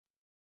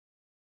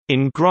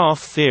In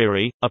graph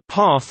theory, a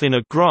path in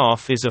a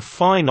graph is a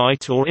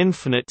finite or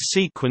infinite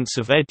sequence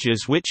of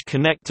edges which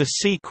connect a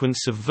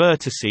sequence of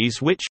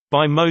vertices which,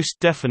 by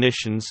most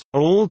definitions, are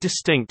all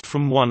distinct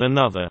from one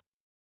another.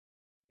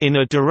 In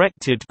a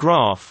directed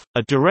graph,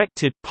 a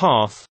directed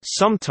path,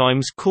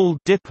 sometimes called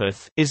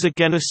dipath, is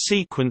again a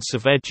sequence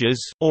of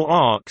edges or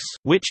arcs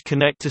which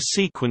connect a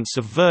sequence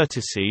of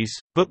vertices,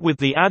 but with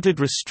the added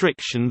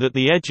restriction that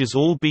the edges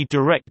all be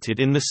directed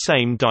in the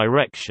same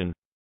direction.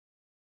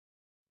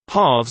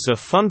 Paths are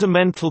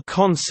fundamental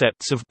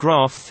concepts of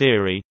graph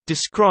theory,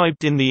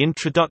 described in the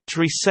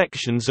introductory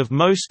sections of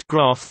most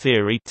graph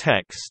theory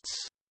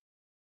texts.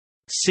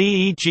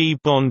 C.E.G.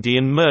 Bondi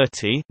and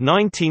Murty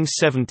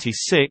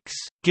 1976,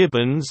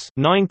 Gibbons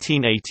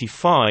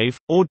 1985,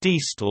 or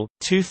Diestel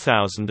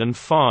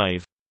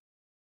 2005.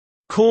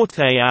 Court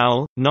et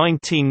al.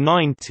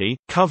 1990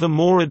 cover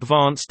more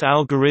advanced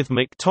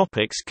algorithmic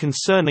topics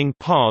concerning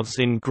paths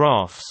in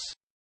graphs.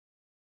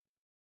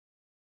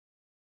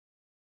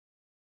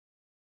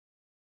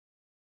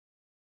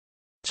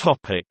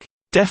 Topic: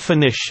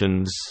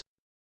 Definitions.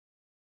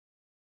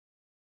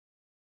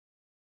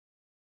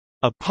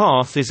 A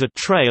path is a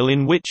trail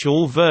in which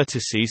all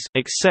vertices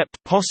except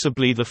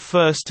possibly the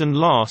first and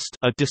last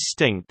are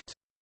distinct.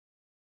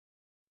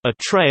 A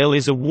trail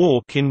is a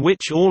walk in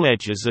which all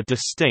edges are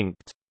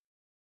distinct.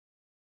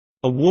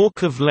 A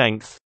walk of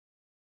length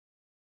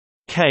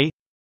k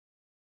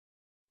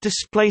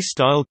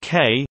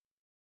 _k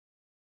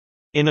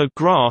in a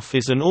graph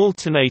is an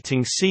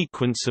alternating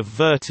sequence of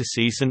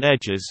vertices and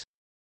edges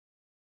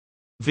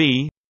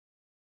v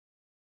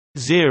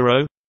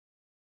 0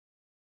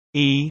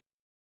 e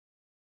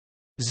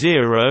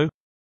 0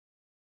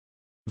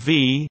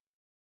 v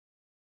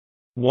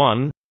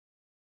 1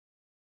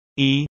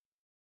 e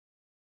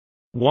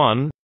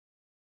 1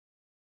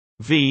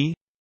 v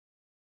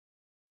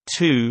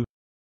 2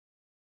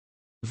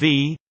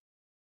 v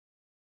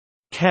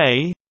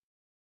k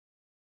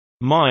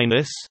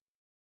minus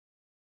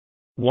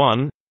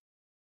 1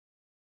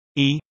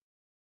 e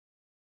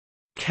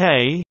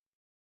k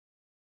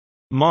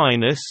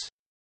minus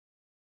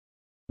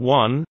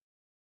 1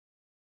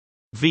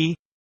 v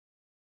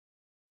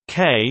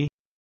k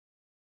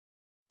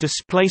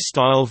display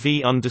style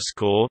v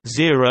underscore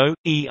 0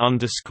 e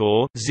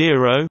underscore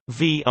 0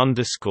 v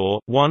underscore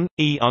 1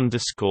 e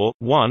underscore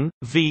 1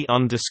 v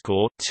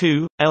underscore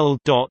 2 l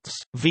dots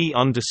v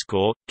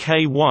underscore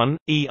k 1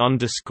 e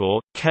underscore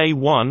k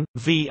 1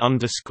 v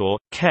underscore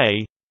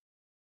k,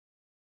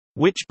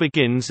 which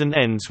begins and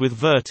ends with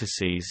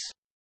vertices.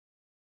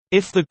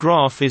 If the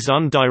graph is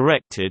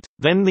undirected,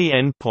 then the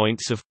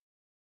endpoints of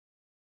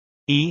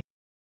e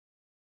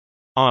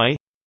I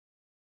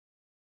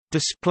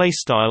display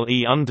style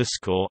e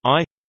underscore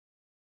I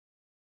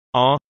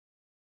r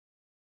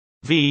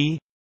v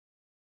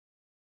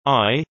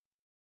I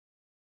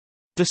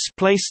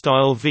display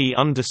style v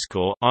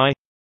underscore I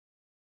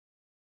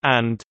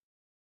and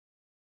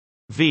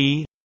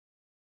v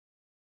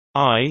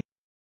I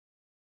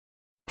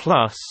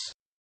plus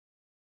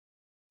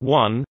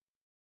 1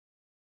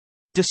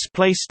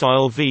 display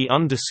style v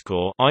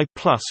underscore I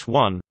plus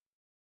 1.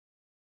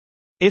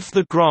 If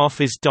the graph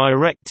is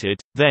directed,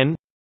 then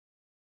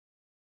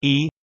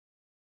e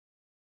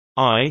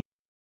I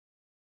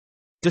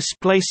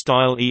display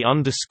style e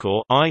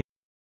underscore I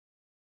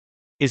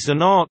is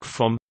an arc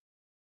from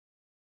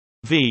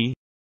v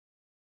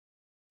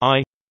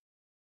I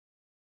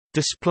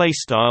display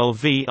style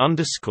v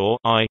underscore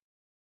I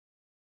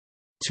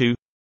to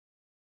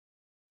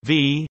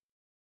v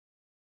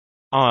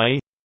I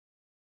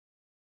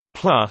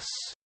plus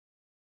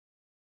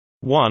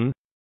 1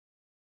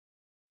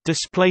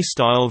 display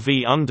style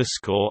v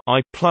underscore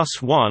I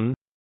plus 1.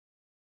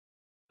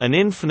 An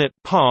infinite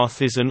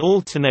path is an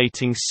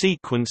alternating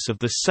sequence of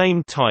the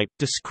same type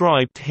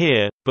described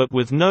here, but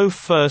with no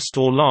first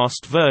or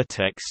last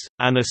vertex,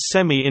 and a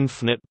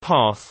semi-infinite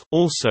path,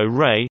 also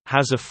ray,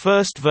 has a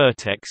first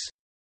vertex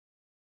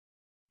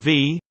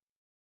v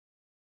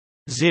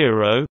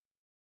 0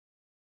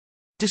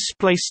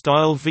 display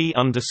style v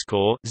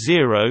underscore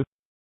 0,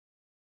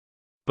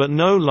 but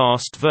no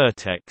last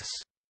vertex.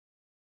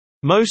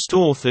 Most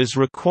authors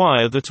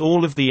require that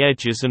all of the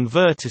edges and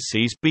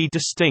vertices be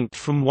distinct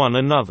from one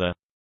another.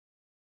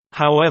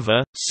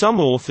 However,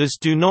 some authors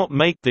do not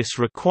make this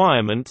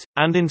requirement,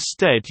 and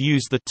instead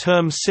use the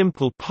term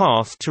simple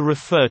path to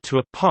refer to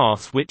a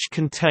path which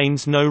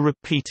contains no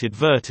repeated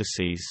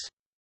vertices.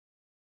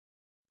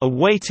 A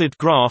weighted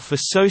graph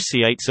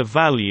associates a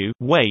value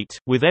weight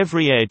with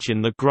every edge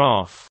in the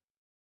graph.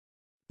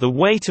 The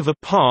weight of a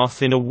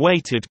path in a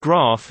weighted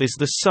graph is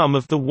the sum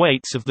of the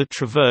weights of the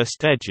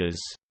traversed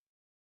edges.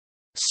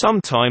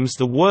 Sometimes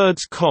the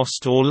words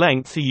cost or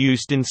length are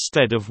used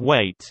instead of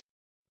weight.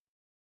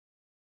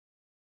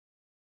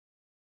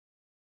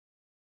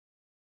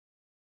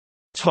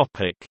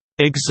 Topic: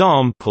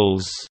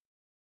 Examples.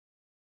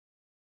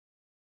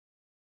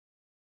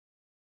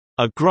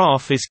 A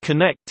graph is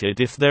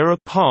connected if there are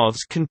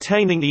paths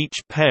containing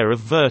each pair of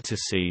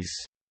vertices.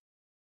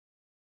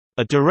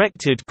 A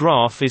directed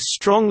graph is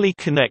strongly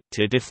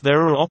connected if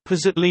there are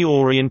oppositely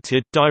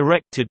oriented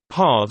directed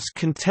paths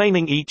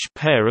containing each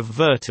pair of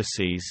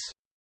vertices.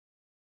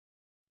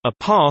 A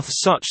path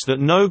such that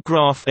no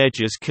graph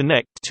edges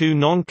connect two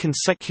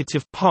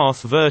non-consecutive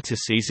path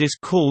vertices is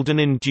called an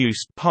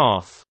induced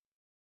path.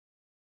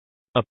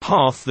 A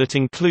path that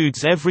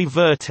includes every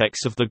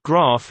vertex of the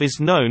graph is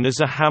known as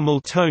a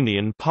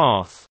Hamiltonian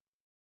path.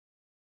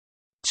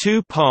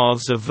 Two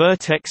paths are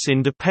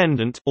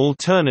vertex-independent,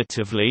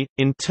 alternatively,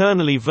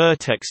 internally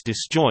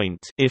vertex-disjoint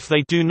if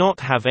they do not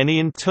have any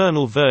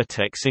internal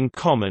vertex in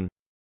common.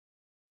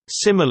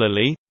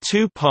 Similarly,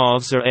 two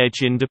paths are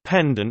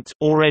edge-independent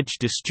or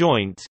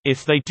edge-disjoint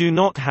if they do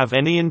not have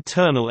any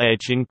internal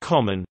edge in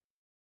common.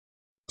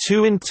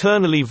 Two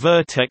internally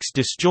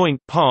vertex-disjoint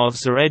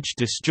paths are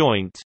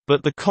edge-disjoint,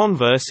 but the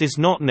converse is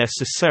not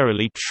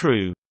necessarily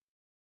true.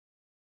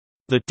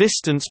 The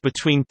distance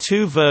between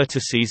two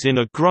vertices in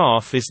a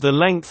graph is the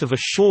length of a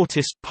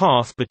shortest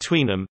path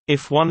between them,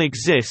 if one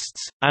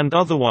exists, and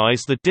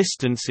otherwise the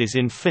distance is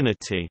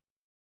infinity.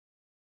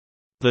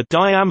 The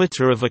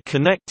diameter of a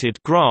connected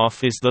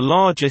graph is the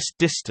largest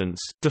distance,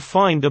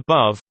 defined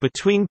above,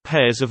 between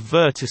pairs of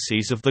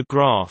vertices of the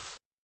graph.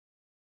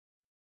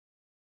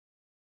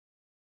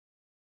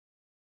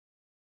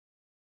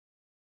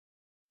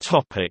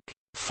 Topic: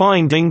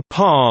 Finding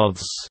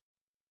paths.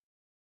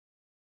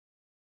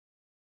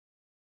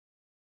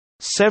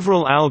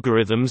 Several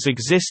algorithms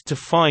exist to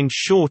find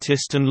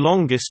shortest and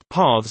longest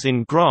paths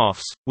in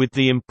graphs, with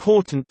the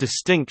important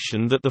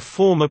distinction that the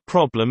former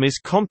problem is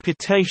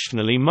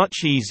computationally much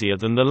easier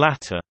than the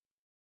latter.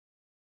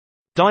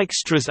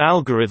 Dijkstra's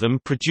algorithm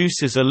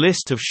produces a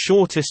list of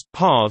shortest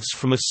paths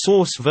from a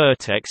source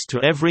vertex to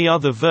every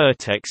other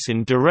vertex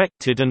in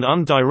directed and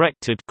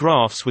undirected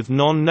graphs with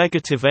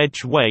non-negative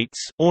edge weights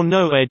or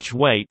no edge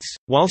weights,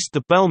 whilst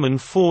the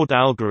Bellman-Ford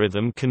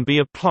algorithm can be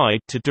applied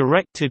to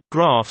directed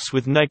graphs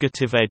with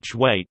negative edge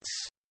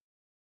weights.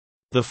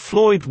 The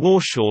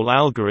Floyd-Warshall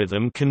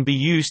algorithm can be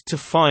used to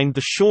find the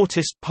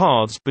shortest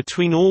paths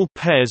between all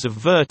pairs of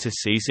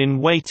vertices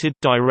in weighted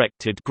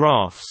directed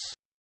graphs.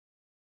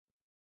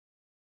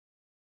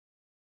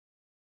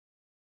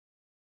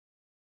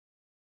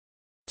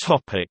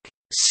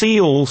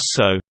 See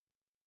also: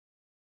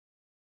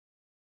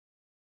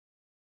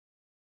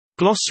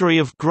 Glossary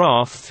of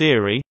graph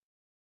theory,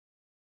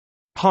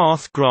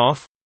 Path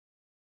graph,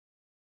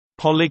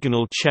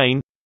 Polygonal chain,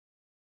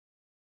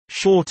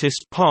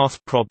 Shortest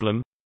path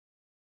problem,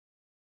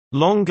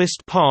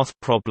 Longest path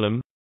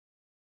problem,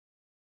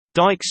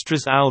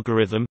 Dijkstra's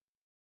algorithm,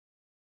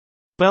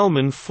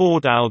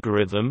 Bellman-Ford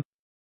algorithm,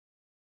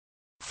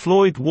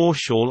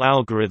 Floyd-Warshall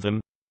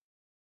algorithm,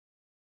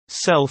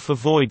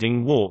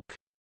 Self-avoiding walk.